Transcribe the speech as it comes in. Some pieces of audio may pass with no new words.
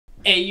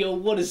Hey yo,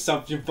 what is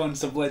up, you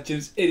bunch of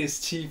legends? It is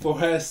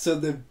T4S. So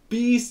the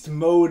Beast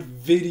Mode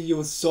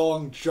video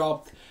song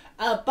dropped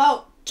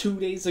about 2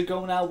 days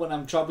ago now when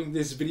I'm dropping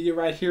this video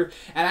right here.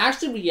 And I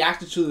actually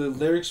reacted to the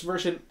lyrics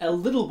version a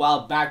little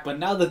while back, but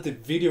now that the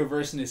video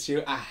version is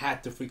here, I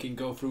had to freaking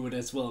go through it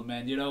as well,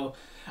 man. You know,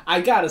 I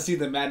gotta see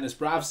the madness,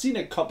 bro. I've seen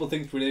a couple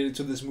things related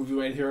to this movie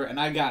right here, and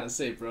I gotta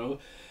say, bro,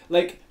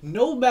 like,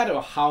 no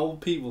matter how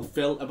people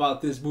feel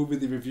about this movie,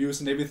 the reviews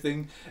and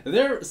everything,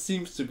 there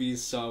seems to be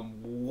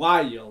some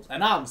wild,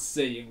 and I'm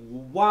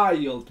saying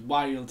wild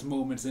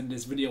moments in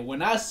this video.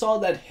 When I saw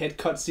that head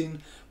cutscene,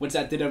 which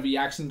I did a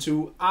reaction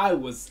to, I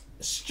was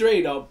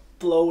straight up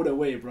blown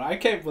away, bro. I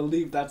can't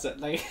believe that's it.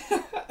 Like,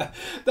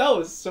 that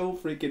was so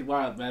freaking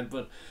wild, man.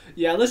 But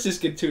yeah, let's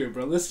just get to it,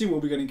 bro. Let's see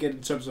what we're gonna get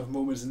in terms of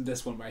moments in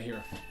this one right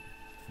here.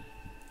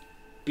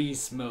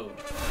 Beast Mode.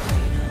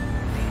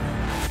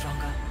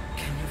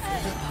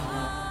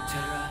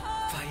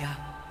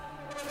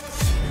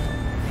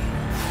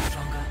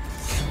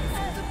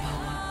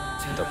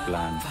 The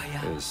plan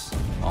is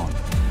on.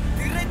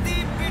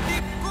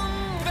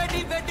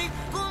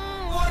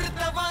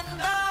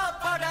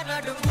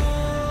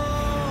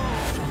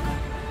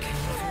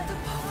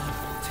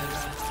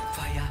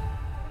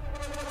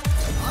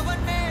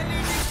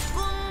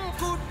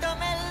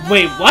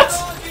 Wait, what?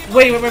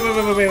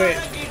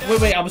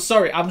 Wait, I'm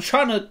sorry. I'm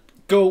trying to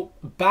go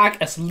back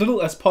as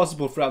little as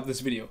possible throughout this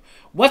video.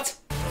 What?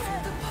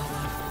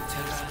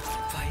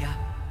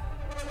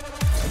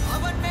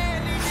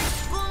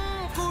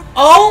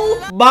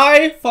 Oh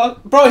my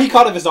fuck. Bro, he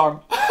cut off his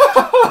arm.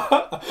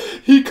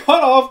 He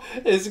cut off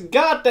his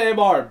goddamn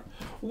arm.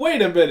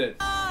 Wait a minute.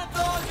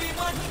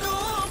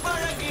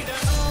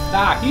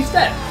 Nah, he's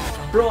dead.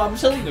 Bro, I'm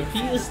telling you,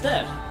 he is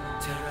dead.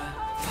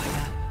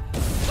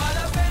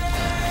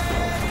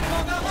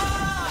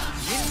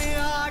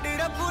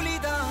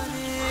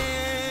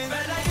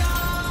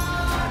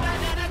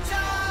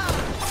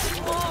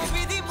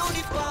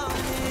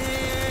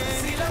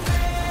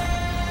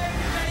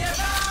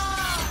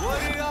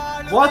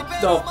 What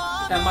the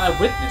am I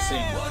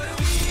witnessing?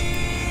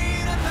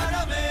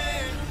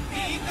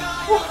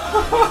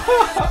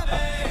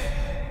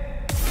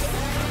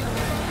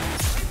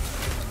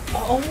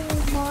 Oh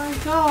my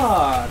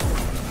god.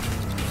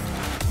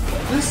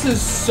 This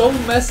is so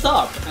messed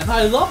up, and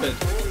I love it.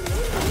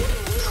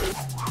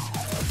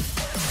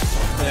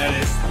 There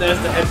it is. There's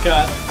the head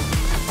cut.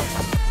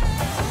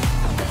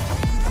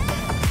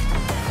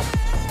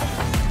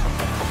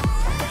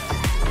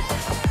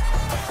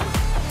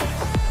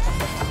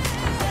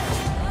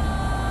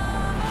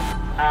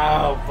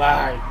 Oh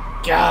my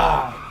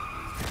god.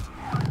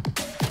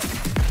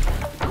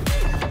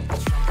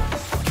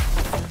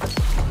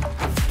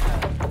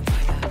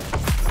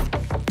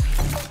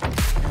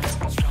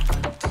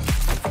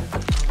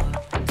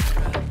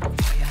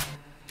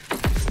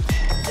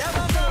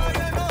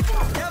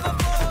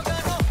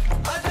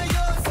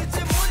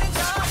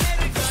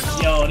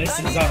 Yo, this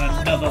is on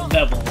another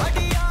level.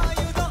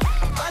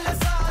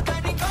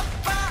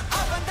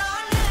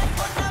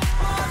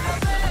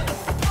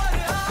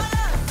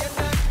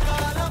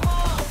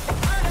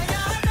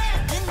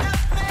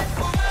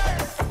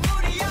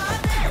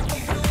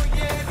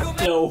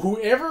 Yo,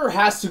 whoever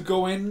has to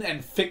go in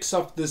and fix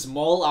up this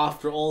mall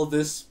after all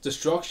this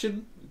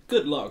destruction,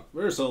 good luck.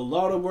 There's a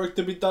lot of work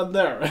to be done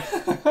there.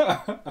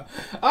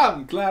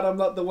 I'm glad I'm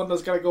not the one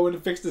that's gonna go in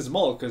and fix this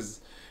mall,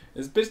 because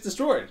this bitch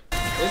destroyed.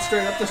 It's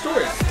straight up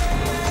destroyed.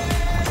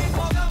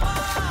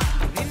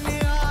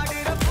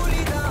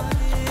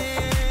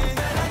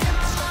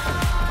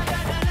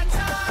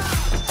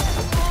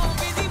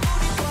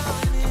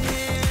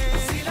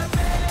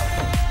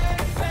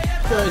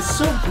 Yo, it's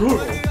so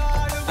brutal.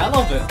 I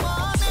love it.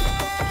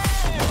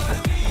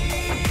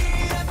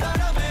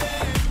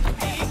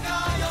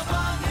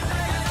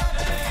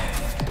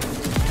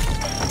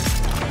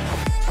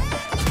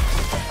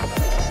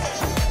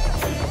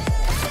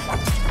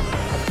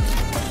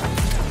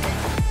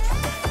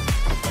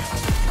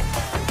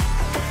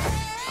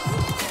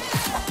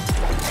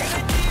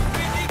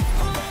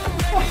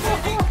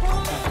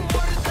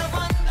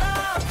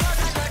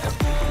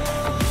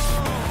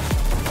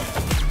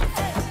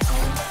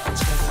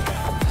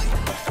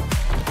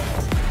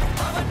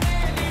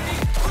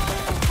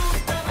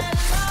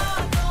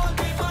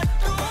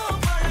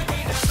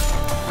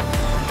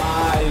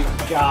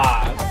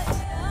 God.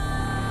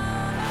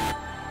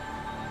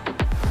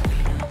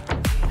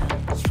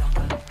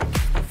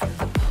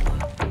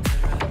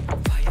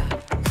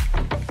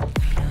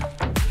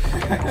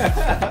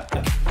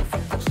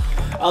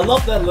 I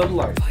love that little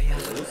art.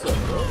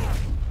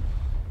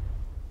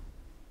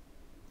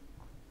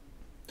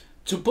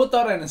 To put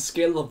that on a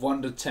scale of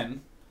 1 to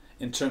 10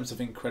 in terms of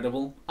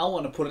incredible, I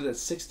want to put it at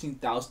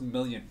 16,000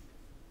 million.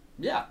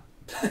 Yeah.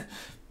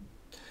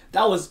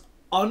 That was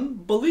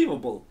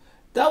unbelievable.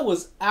 That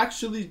was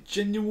actually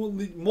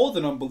genuinely more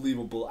than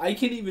unbelievable. I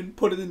can't even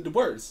put it into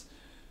words.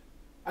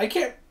 I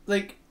can't,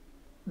 like,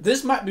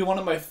 this might be one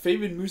of my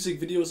favorite music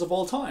videos of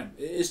all time.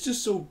 It's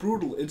just so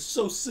brutal. It's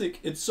so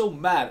sick. It's so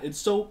mad. It's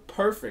so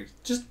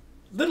perfect. Just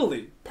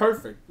literally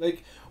perfect.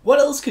 Like, what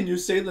else can you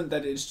say than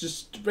that it's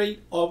just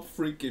straight up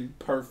freaking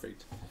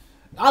perfect?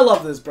 I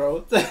love this,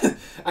 bro.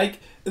 Like,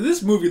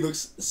 this movie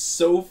looks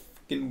so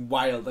fucking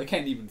wild. I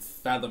can't even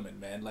fathom it,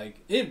 man. Like,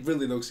 it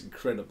really looks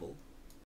incredible.